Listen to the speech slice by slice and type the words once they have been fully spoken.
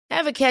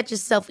Ever catch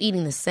yourself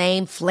eating the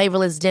same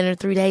flavorless dinner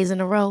 3 days in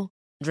a row?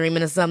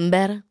 Dreaming of something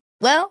better?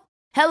 Well,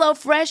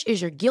 HelloFresh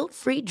is your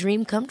guilt-free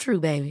dream come true,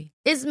 baby.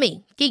 It's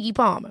me, Keke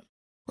Palmer.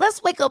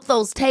 Let's wake up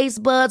those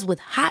taste buds with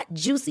hot,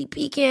 juicy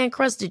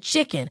pecan-crusted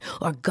chicken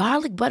or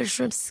garlic butter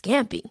shrimp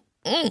scampi.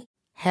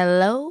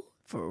 Hello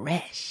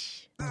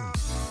Fresh.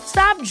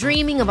 Stop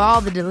dreaming of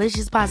all the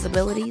delicious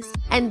possibilities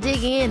and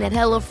dig in at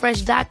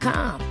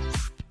HelloFresh.com.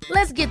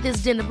 Let's get this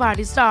dinner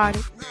party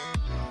started.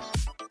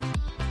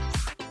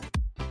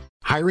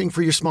 Hiring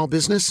for your small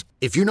business?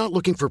 If you're not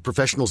looking for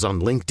professionals on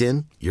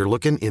LinkedIn, you're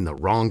looking in the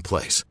wrong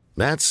place.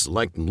 That's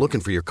like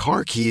looking for your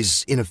car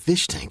keys in a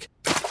fish tank.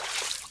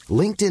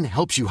 LinkedIn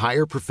helps you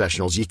hire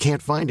professionals you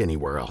can't find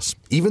anywhere else,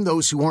 even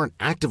those who aren't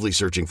actively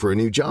searching for a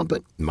new job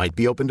but might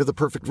be open to the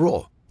perfect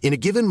role. In a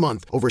given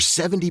month, over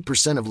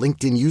 70% of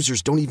LinkedIn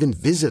users don't even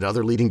visit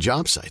other leading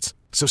job sites.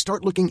 So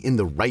start looking in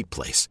the right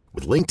place.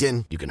 With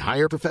LinkedIn, you can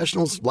hire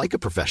professionals like a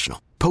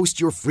professional.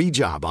 Post your free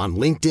job on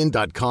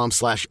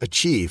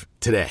linkedin.com/achieve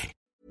today.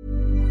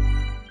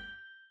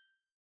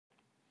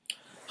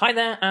 Hi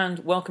there and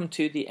welcome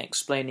to the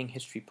Explaining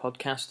History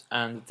podcast,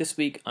 and this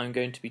week I'm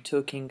going to be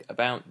talking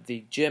about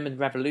the German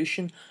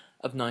Revolution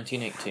of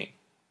 1918.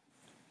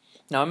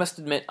 Now I must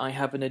admit I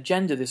have an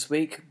agenda this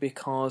week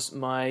because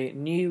my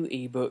new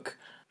ebook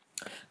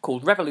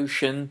called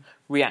Revolution,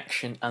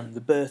 Reaction and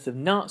the Birth of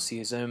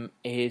Nazism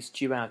is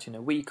due out in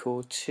a week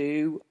or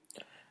two,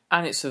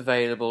 and it's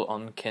available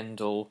on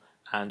Kindle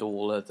and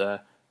all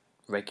other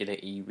regular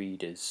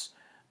e-readers.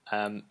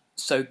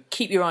 So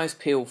keep your eyes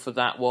peeled for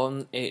that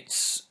one.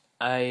 It's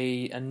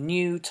a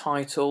new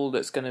title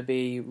that's going to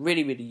be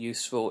really, really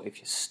useful if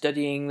you're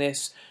studying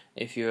this,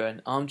 if you're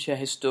an armchair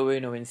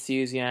historian or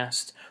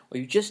enthusiast, or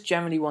you just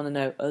generally want to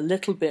know a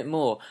little bit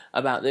more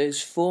about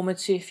those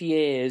formative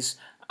years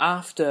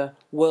after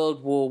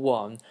World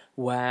War I,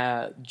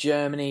 where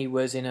Germany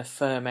was in a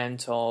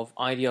ferment of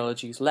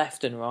ideologies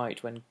left and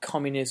right, when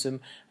communism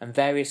and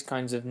various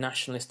kinds of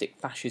nationalistic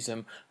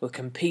fascism were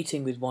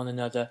competing with one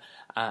another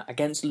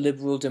against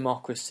liberal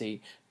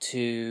democracy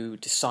to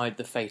decide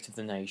the fate of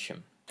the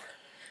nation.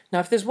 Now,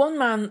 if there's one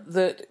man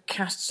that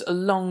casts a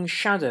long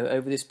shadow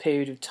over this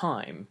period of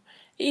time,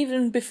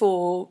 even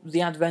before the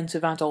advent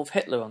of Adolf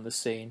Hitler on the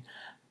scene,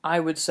 I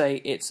would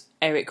say it's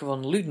Erich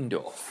von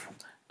Ludendorff.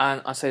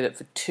 And I say that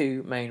for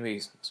two main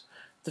reasons.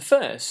 The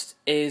first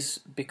is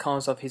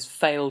because of his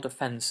failed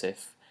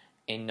offensive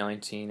in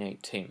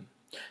 1918.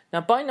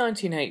 Now, by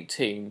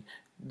 1918,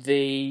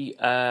 the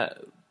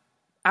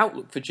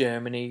outlook for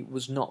Germany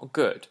was not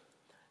good.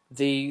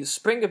 The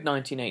spring of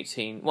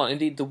 1918, well,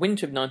 indeed the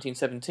winter of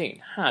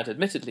 1917, had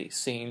admittedly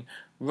seen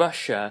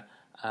Russia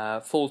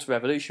fall to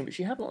revolution, but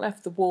she hadn't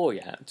left the war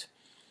yet.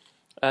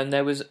 And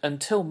there was,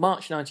 until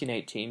March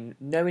 1918,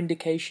 no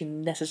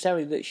indication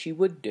necessarily that she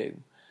would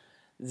do.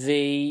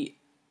 The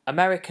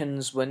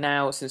Americans were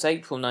now, since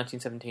April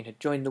 1917, had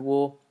joined the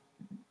war,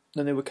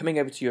 and they were coming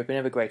over to Europe in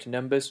ever greater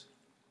numbers,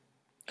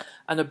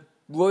 and a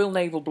Royal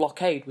Naval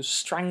blockade was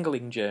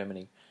strangling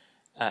Germany.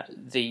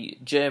 The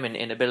German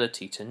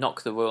inability to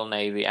knock the Royal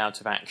Navy out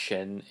of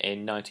action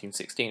in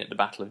 1916 at the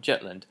Battle of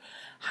Jutland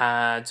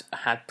had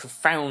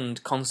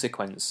profound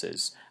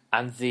consequences,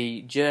 and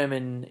the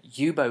German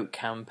U-boat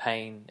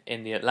campaign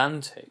in the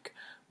Atlantic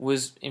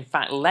was in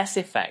fact less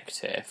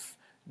effective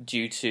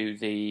due to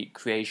the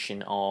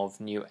creation of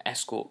new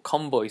escort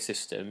convoy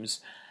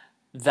systems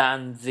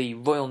than the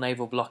Royal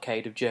Naval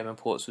blockade of German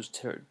ports was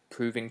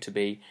proving to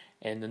be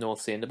in the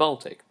North Sea and the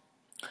Baltic.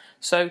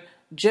 So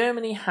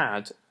Germany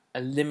had a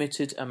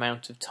limited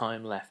amount of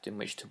time left in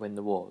which to win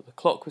the war. The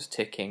clock was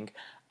ticking,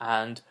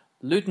 and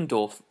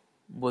Ludendorff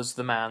was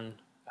the man,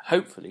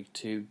 hopefully,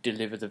 to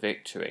deliver the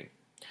victory.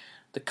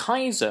 The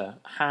Kaiser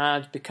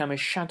had become a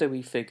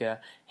shadowy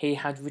figure. He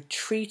had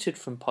retreated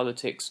from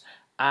politics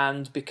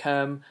and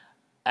become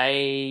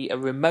a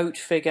remote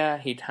figure.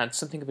 He'd had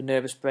something of a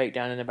nervous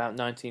breakdown in about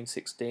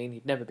 1916.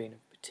 He'd never been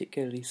a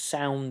particularly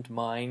sound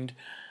mind,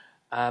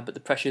 but the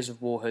pressures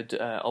of war had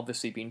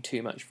obviously been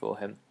too much for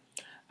him.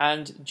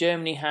 And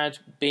Germany had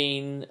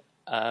been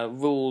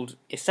ruled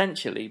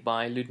essentially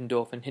by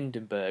Ludendorff and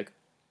Hindenburg,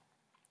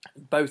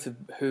 both of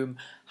whom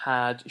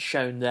had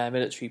shown their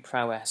military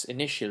prowess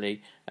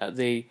initially at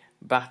the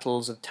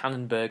battles of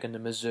Tannenberg and the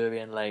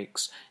Masurian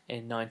Lakes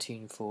in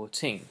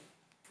 1914.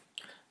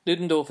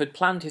 Ludendorff had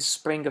planned his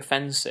spring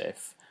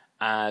offensive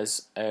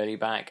as early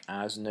back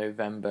as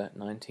November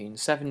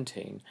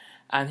 1917,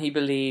 and he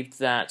believed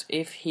that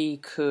if he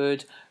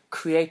could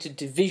create a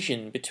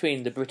division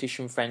between the British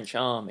and French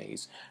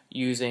armies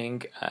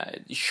using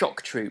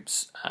shock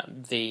troops,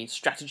 the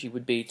strategy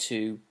would be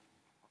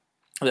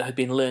that had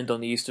been learned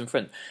on the Eastern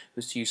Front,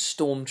 was to use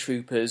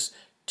stormtroopers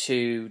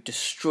to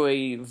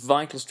destroy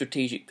vital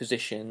strategic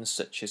positions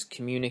such as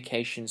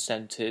communication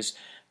centres,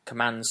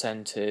 command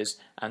centres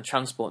and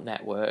transport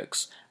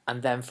networks,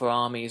 and then for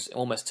armies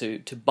almost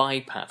to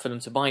bypass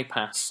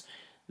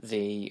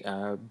the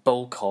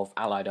bulk of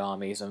Allied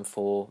armies and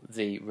for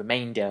the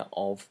remainder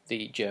of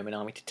the German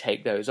army to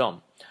take those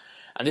on.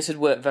 And this had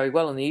worked very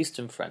well on the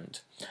Eastern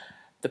Front.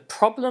 The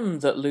problem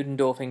that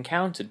Ludendorff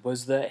encountered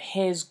was that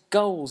his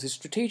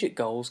strategic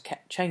goals,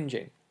 kept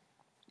changing.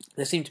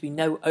 There seemed to be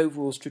no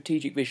overall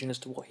strategic vision as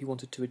to what he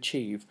wanted to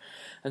achieve.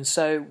 And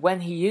so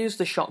when he used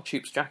the shock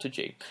troop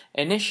strategy,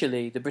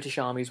 initially the British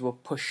armies were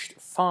pushed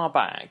far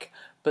back,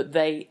 but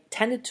they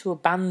tended to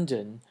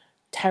abandon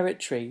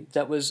territory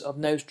that was of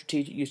no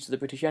strategic use to the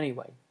British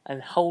anyway,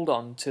 and hold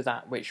on to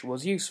that which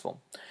was useful.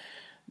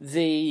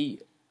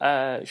 The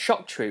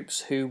shock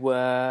troops, who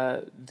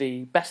were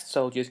the best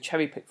soldiers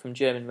cherry-picked from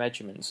German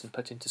regiments and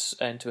put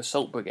into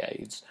assault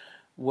brigades,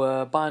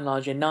 were by and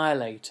large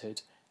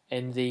annihilated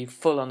in the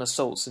full-on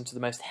assaults into the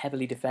most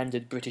heavily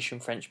defended British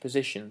and French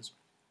positions.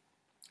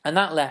 And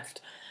that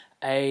left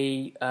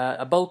a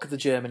bulk of the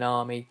German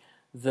army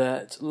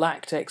that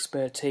lacked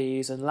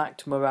expertise and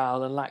lacked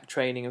morale and lacked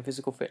training and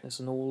physical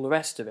fitness and all the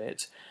rest of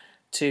it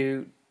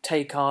to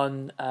take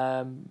on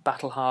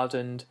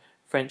battle-hardened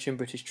French and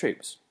British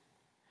troops.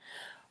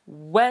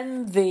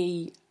 When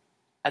the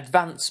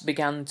advance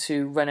began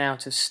to run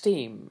out of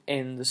steam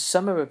in the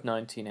summer of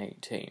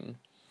 1918,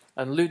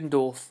 and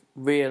Ludendorff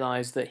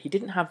realised that he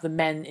didn't have the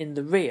men in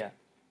the rear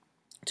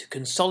to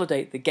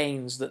consolidate the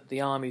gains that the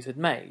armies had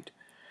made,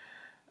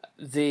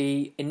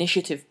 the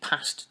initiative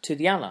passed to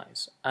the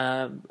Allies,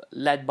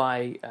 led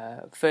by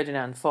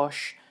Ferdinand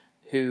Foch,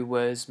 who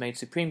was made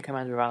Supreme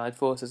Commander of Allied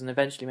Forces and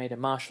eventually made a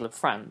Marshal of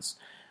France,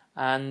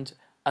 and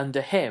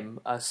under him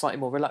a slightly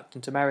more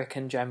reluctant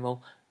American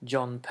general,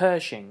 John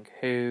Pershing,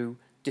 who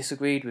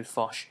disagreed with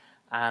Foch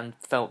and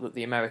felt that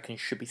the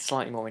Americans should be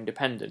slightly more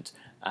independent,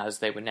 as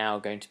they were now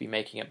going to be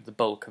making up the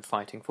bulk of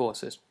fighting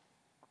forces.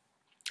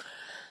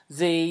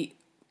 The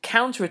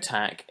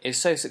counterattack is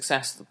so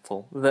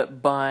successful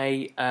that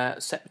by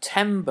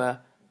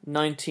September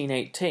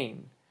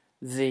 1918,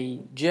 the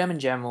German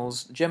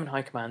generals, German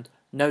High Command,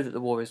 know that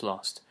the war is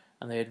lost,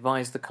 and they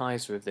advise the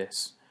Kaiser of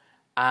this.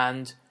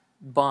 And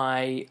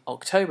by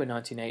October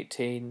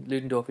 1918,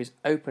 Ludendorff is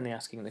openly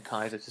asking the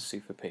Kaiser to sue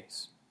for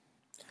peace.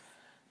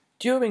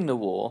 During the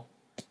war,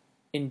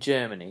 in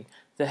Germany,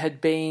 there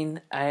had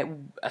been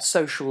a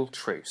social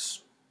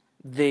truce.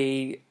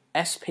 The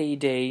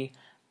SPD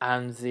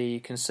and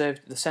the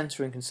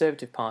Centre and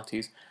Conservative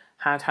parties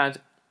had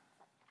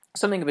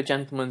something of a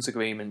gentleman's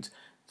agreement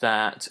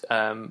that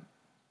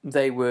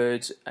they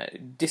would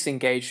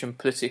disengage from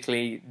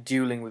politically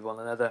dueling with one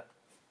another,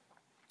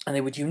 and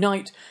they would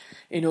unite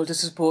in order to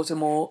support a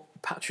more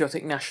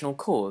patriotic national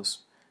cause.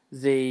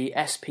 The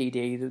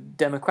SPD, the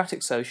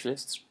Democratic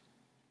Socialists,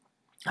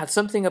 had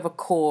something of a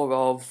core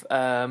of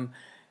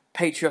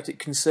patriotic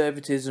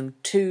conservatism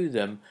to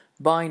them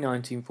by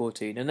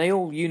 1914, and they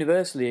all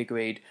universally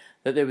agreed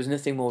that there was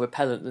nothing more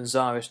repellent than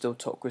Tsarist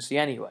autocracy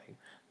anyway,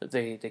 that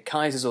the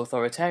Kaiser's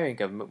authoritarian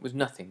government was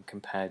nothing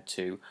compared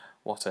to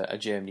what a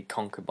Germany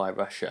conquered by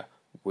Russia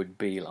would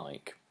be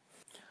like.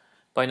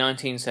 By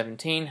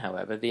 1917,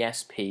 however, the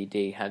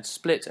SPD had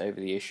split over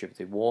the issue of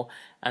the war,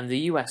 and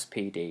the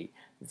USPD,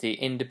 the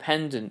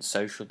Independent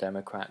Social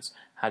Democrats,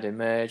 had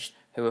emerged,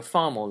 who were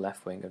far more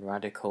left-wing and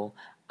radical,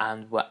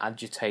 and were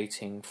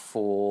agitating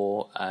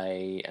for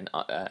an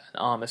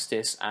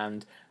armistice,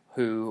 and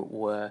who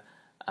were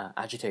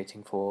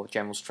agitating for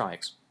general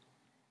strikes.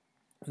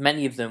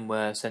 Many of them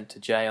were sent to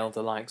jail,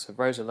 the likes of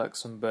Rosa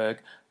Luxemburg,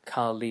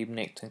 Karl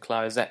Liebknecht and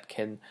Clara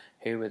Zetkin,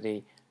 who were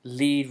the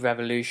lead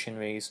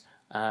revolutionaries,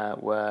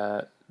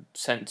 were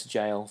sent to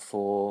jail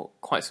for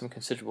quite some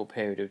considerable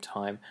period of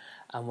time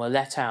and were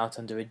let out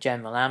under a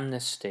general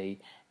amnesty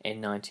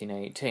in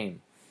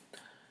 1918.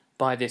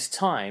 By this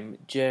time,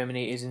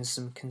 Germany is in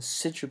some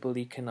considerable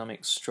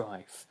economic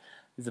strife.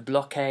 The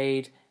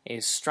blockade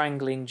is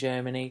strangling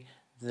Germany.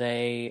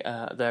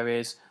 There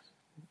is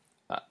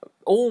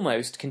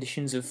almost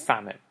conditions of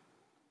famine.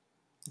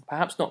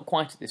 Perhaps not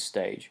quite at this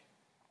stage,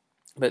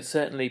 but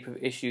certainly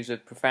issues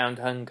of profound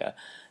hunger.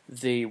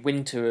 The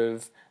winter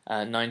of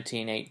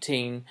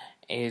 1918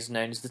 is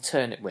known as the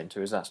turnip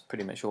winter, as that's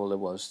pretty much all there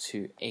was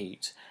to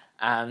eat.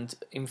 And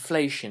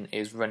inflation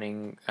is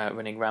running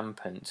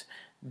rampant.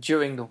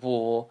 During the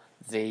war,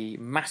 the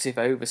massive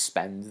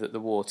overspend that the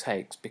war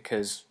takes,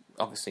 because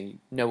obviously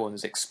no one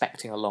was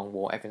expecting a long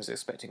war, everyone's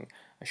expecting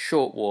a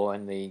short war,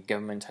 and the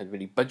government had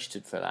really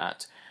budgeted for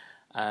that.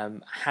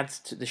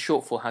 The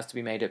shortfall has to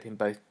be made up in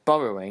both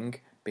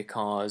borrowing,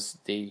 because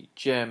the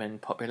German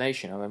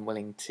population are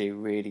unwilling to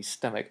really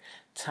stomach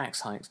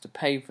tax hikes to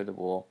pay for the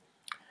war,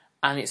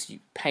 and it's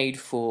paid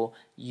for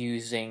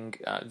using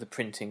the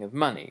printing of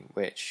money,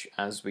 which,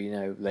 as we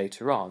know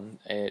later on,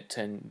 it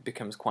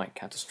becomes quite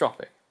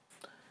catastrophic.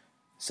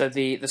 So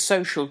the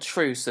social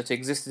truce that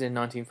existed in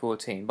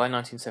 1914, by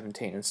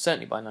 1917, and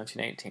certainly by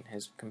 1918,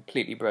 has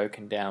completely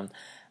broken down,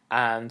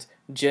 and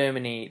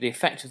Germany, the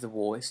effect of the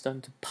war is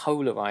starting to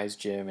polarise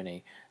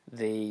Germany.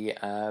 The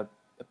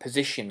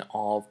position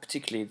of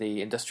particularly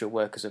the industrial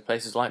workers of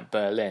places like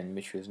Berlin,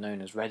 which was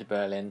known as Red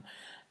Berlin,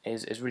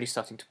 is really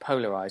starting to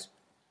polarise.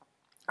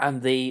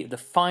 And the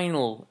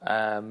final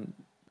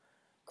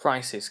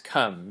crisis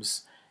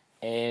comes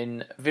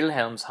in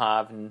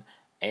Wilhelmshaven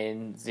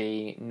in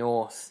the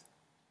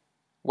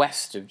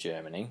northwest of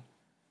Germany,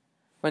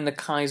 when the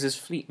Kaiser's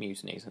fleet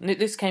mutinied. And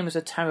this came as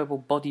a terrible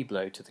body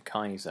blow to the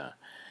Kaiser.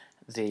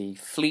 The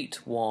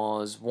fleet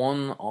was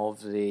one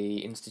of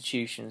the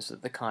institutions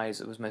that the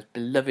Kaiser was most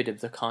beloved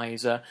of the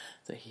Kaiser,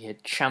 that he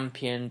had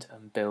championed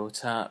and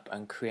built up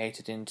and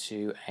created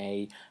into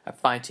a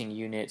fighting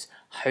unit,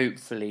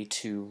 hopefully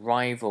to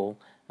rival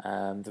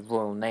the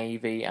Royal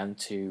Navy and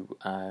to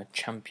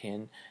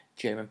champion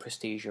German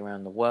prestige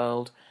around the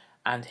world.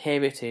 And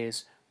here it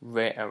is,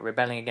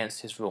 rebelling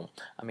against his rule.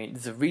 I mean,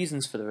 the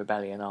reasons for the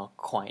rebellion are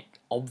quite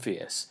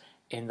obvious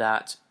in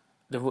that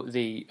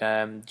the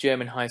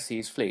German High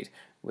Seas Fleet,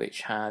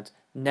 which had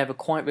never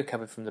quite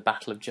recovered from the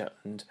Battle of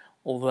Jutland,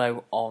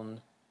 although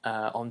on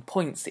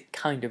points it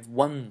kind of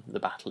won the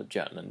Battle of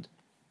Jutland,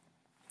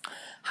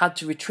 had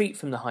to retreat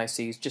from the high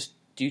seas just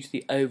due to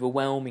the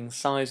overwhelming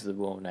size of the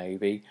Royal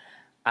Navy,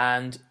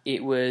 and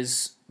it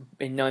was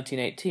in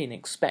 1918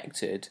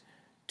 expected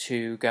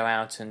to go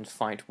out and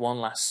fight one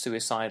last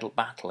suicidal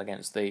battle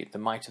against the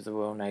might of the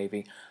Royal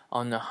Navy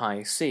on the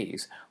high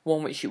seas,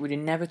 one which it would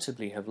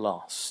inevitably have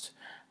lost.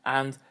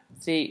 And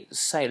the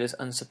sailors,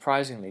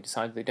 unsurprisingly,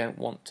 decided they don't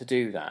want to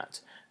do that.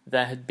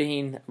 There had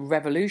been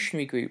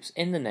revolutionary groups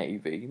in the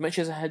Navy, much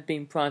as there had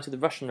been prior to the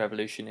Russian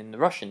Revolution in the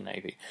Russian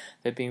Navy.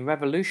 There had been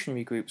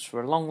revolutionary groups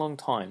for a long, long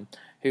time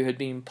who had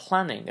been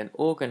planning and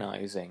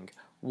organising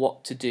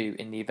what to do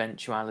in the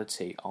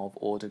eventuality of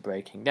order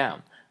breaking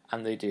down.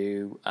 And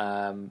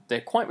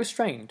they're quite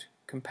restrained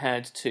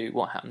compared to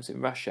what happens in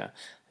Russia.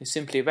 They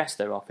simply arrest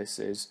their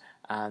officers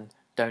and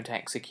don't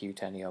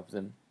execute any of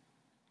them,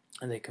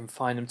 and they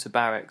confine them to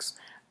barracks.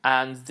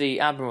 And the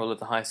admiral of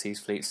the High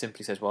Seas Fleet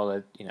simply says,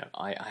 well,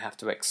 I have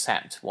to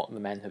accept what the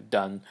men have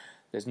done.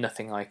 There's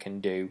nothing I can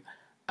do.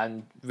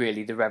 And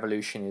really, the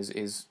revolution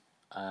is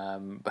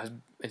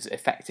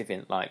effective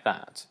in like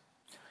that.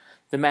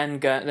 The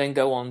men then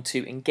go on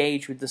to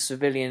engage with the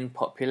civilian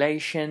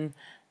population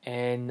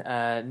in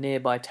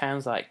nearby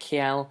towns like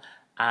Kiel,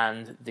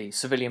 and the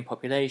civilian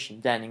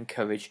population then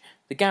encourage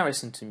the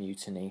garrison to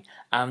mutiny.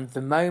 And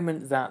the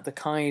moment that the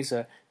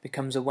Kaiser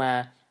becomes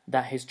aware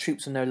that his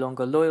troops are no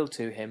longer loyal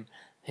to him,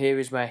 here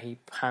is where he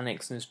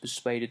panics and is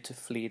persuaded to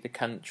flee the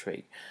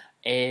country.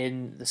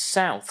 In the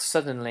south,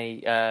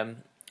 suddenly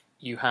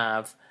you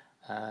have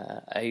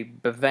a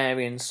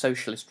Bavarian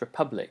Socialist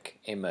Republic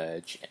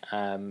emerge,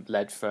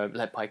 led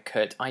by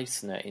Kurt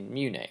Eisner in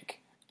Munich.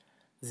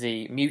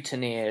 The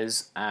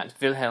mutineers at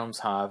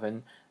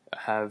Wilhelmshaven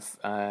have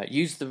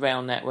used the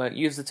rail network,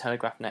 used the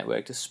telegraph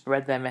network to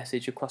spread their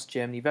message across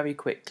Germany very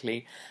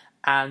quickly,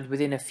 and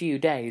within a few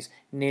days,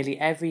 nearly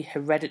every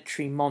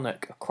hereditary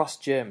monarch across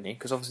Germany,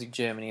 because obviously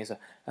Germany is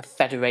a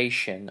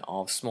federation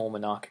of small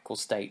monarchical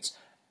states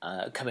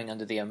coming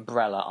under the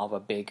umbrella of a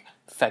big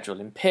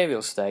federal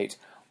imperial state,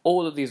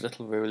 all of these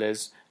little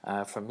rulers,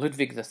 from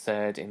Ludwig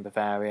III in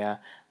Bavaria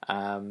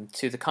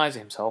to the Kaiser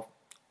himself,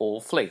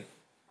 all flee.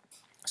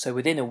 So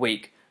within a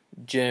week,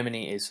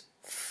 Germany is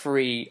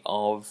free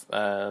of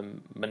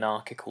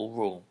monarchical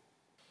rule.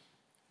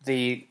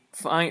 The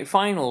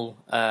final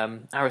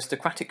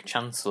aristocratic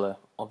chancellor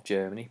of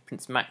Germany,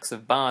 Prince Max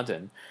of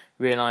Baden,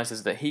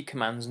 realises that he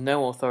commands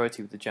no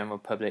authority with the general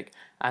public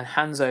and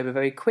hands over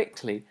very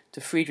quickly to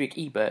Friedrich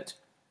Ebert,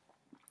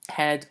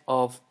 head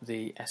of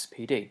the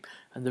SPD.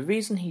 And the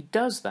reason he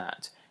does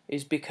that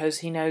is because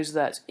he knows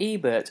that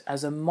Ebert,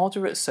 as a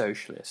moderate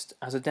socialist,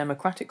 as a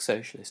democratic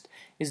socialist,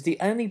 is the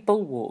only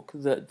bulwark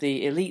that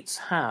the elites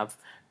have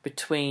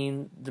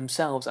between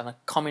themselves and a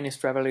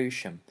communist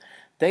revolution.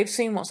 They've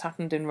seen what's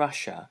happened in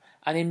Russia,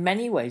 and in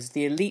many ways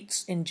the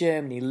elites in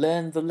Germany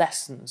learned the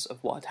lessons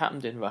of what had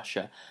happened in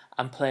Russia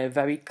and play a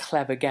very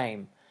clever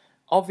game.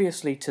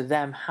 Obviously, to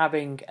them,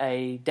 having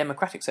a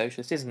democratic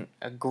socialist isn't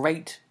a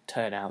great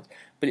turnout,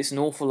 but it's an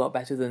awful lot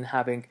better than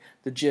having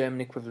the German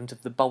equivalent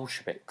of the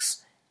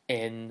Bolsheviks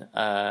in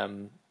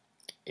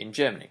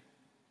Germany.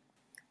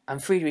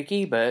 And Friedrich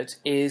Ebert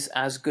is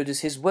as good as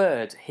his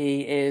word.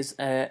 He is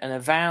an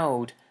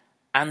avowed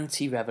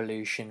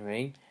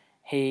anti-revolutionary.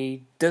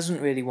 He doesn't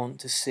really want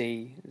to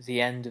see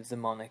the end of the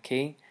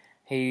monarchy.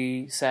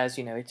 He says,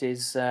 it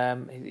is.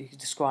 He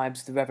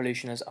describes the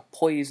revolution as a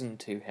poison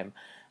to him.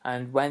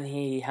 And when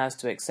he has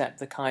to accept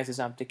the Kaiser's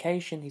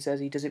abdication, he says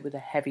he does it with a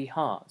heavy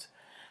heart.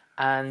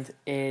 And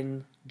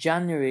in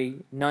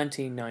January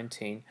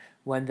 1919,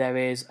 when there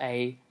is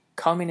a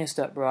communist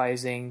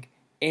uprising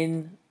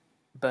in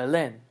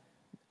Berlin,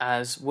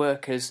 as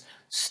workers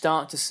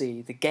start to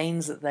see the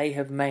gains that they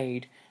have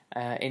made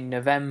in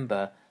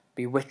November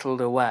be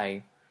whittled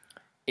away,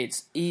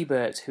 it's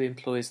Ebert who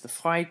employs the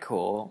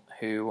Freikorps,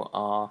 who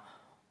are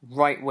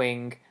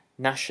right-wing,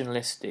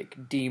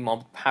 nationalistic,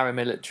 demobbed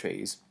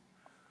paramilitaries,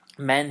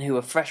 men who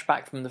are fresh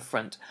back from the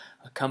front,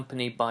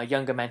 accompanied by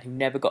younger men who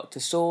never got to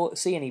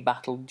see any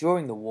battle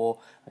during the war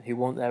and who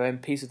want their own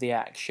piece of the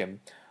action,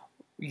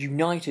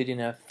 united in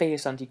a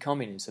fierce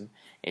anti-communism.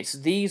 It's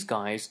these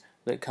guys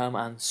that come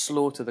and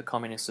slaughter the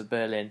communists of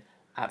Berlin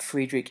at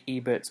Friedrich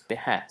Ebert's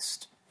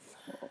behest.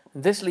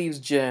 This leaves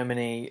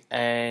Germany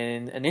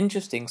in an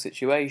interesting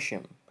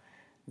situation.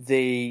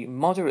 the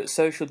moderate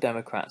Social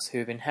Democrats who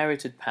have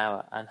inherited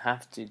power and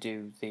have to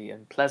do the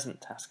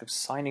unpleasant task of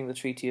signing the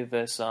Treaty of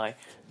Versailles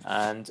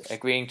and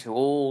agreeing to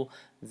all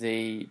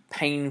the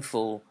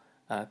painful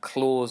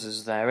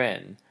clauses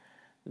therein,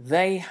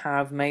 they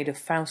have made a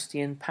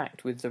Faustian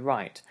pact with the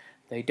right.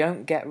 They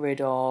don't get rid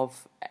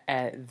of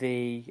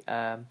the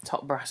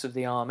top brass of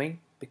the army,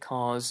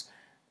 because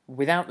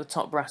without the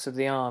top brass of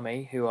the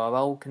army, who are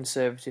old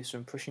conservatives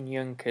from Prussian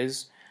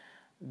Junkers,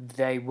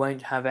 they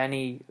won't have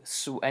any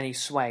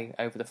sway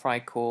over the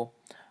Freikorps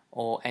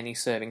or any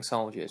serving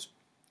soldiers.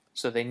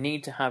 So they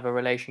need to have a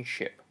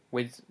relationship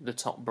with the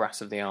top brass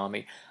of the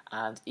army.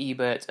 And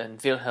Ebert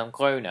and Wilhelm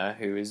Groener,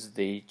 who is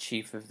the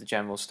chief of the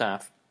general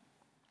staff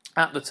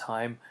at the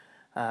time,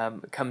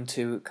 come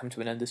to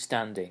an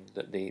understanding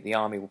that the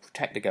army will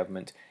protect the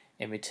government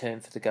in return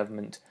for the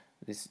government,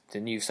 the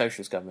new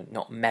socialist government,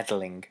 not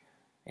meddling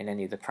in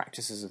any of the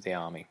practices of the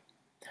army.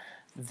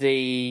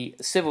 The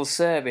civil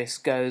service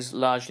goes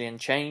largely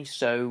unchanged,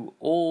 so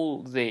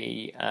all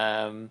the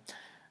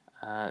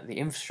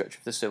infrastructure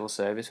of the civil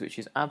service, which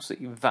is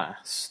absolutely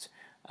vast,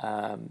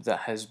 that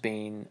has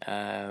been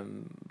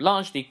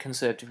largely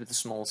conservative with a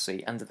small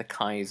c under the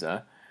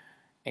Kaiser,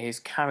 is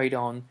carried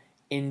on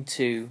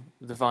into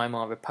the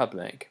Weimar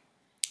Republic,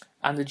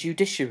 and the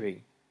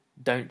judiciary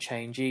don't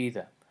change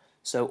either.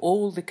 So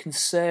all the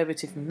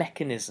conservative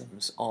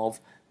mechanisms of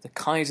the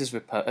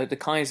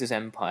Kaiser's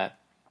empire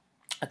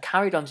are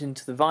carried on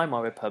into the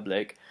Weimar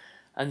Republic,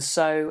 and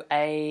so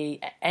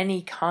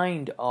any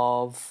kind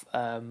of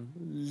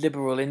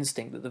liberal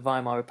instinct that the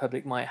Weimar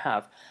Republic might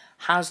have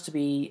has to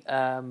be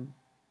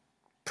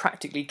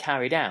practically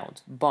carried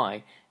out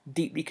by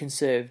deeply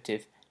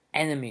conservative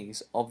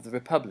enemies of the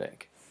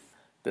Republic.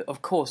 But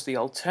of course the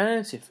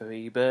alternative for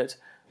Ebert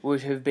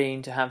would have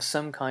been to have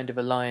some kind of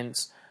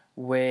alliance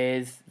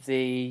with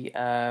the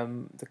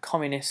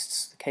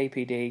communists, the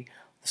KPD,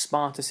 the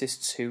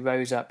Spartacists who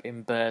rose up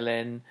in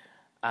Berlin,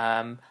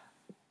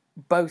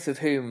 both of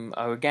whom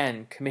are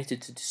again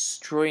committed to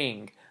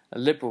destroying a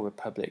liberal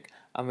republic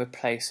and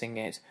replacing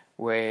it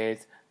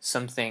with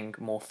something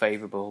more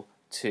favourable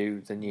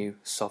to the new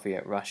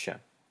Soviet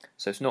Russia.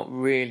 So it's not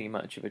really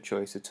much of a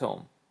choice at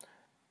all.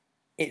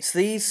 It's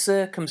these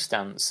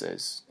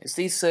circumstances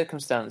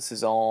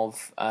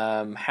of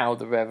how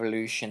the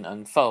revolution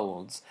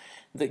unfolds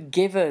that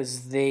give us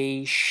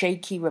the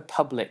shaky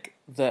republic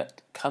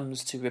that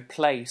comes to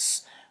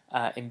replace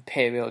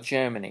Imperial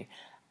Germany,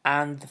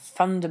 and the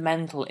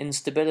fundamental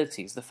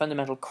instabilities, the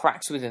fundamental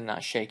cracks within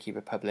that shaky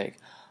republic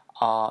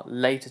are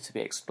later to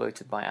be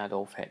exploited by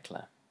Adolf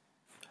Hitler.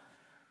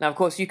 Now, of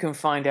course, you can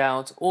find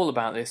out all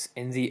about this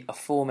in the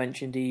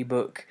aforementioned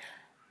ebook,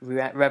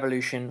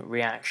 Revolution,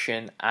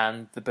 Reaction,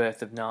 and the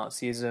Birth of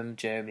Nazism,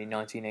 Germany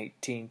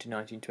 1918 to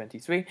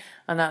 1923,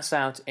 and that's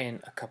out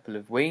in a couple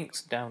of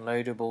weeks,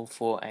 downloadable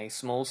for a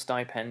small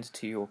stipend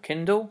to your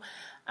Kindle.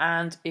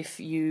 And if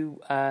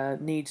you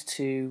need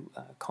to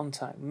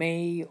contact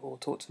me or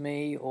talk to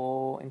me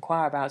or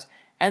inquire about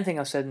anything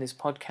I've said in this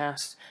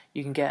podcast,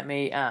 you can get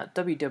me at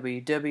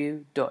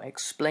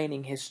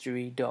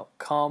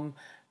www.explaininghistory.com.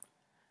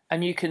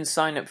 And you can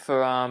sign up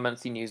for our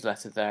monthly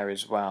newsletter there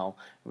as well,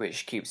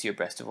 which keeps you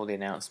abreast of all the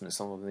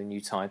announcements on all the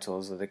new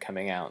titles that are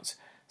coming out.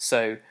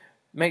 So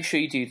make sure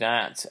you do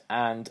that,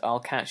 and I'll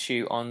catch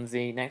you on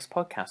the next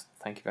podcast.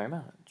 Thank you very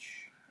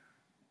much.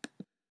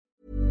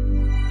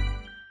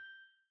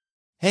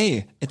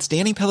 Hey, it's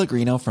Danny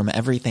Pellegrino from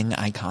Everything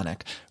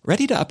Iconic.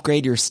 Ready to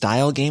upgrade your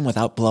style game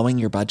without blowing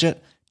your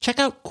budget? Check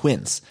out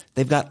Quince.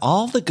 They've got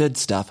all the good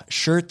stuff,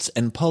 shirts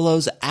and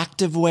polos,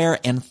 activewear,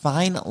 and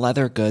fine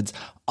leather goods,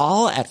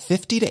 all at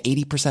 50 to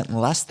 80%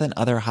 less than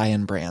other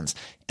high-end brands.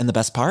 And the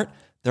best part?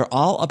 They're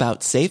all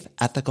about safe,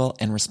 ethical,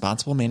 and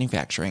responsible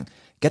manufacturing.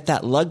 Get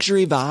that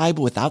luxury vibe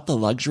without the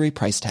luxury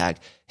price tag.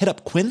 Hit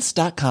up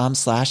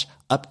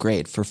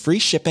quince.com/upgrade for free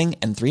shipping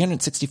and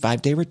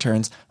 365-day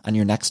returns on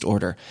your next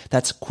order.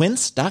 That's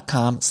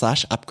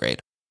quince.com/upgrade.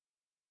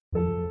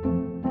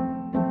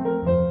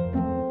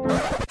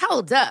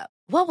 Hold up.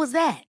 What was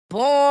that?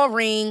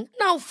 Boring.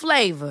 No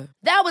flavor.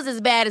 That was as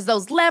bad as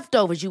those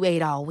leftovers you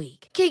ate all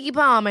week. Keke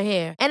Palmer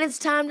here, and it's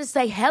time to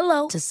say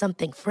hello to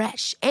something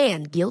fresh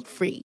and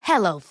guilt-free.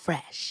 Hello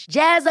Fresh.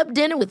 Jazz up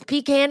dinner with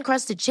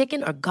pecan-crusted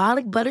chicken or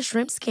garlic butter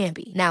shrimp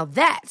scampi. Now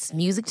that's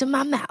music to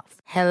my mouth.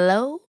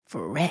 Hello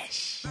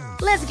Fresh.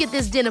 Let's get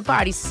this dinner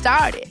party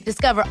started.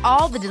 Discover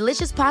all the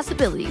delicious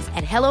possibilities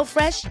at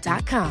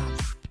HelloFresh.com.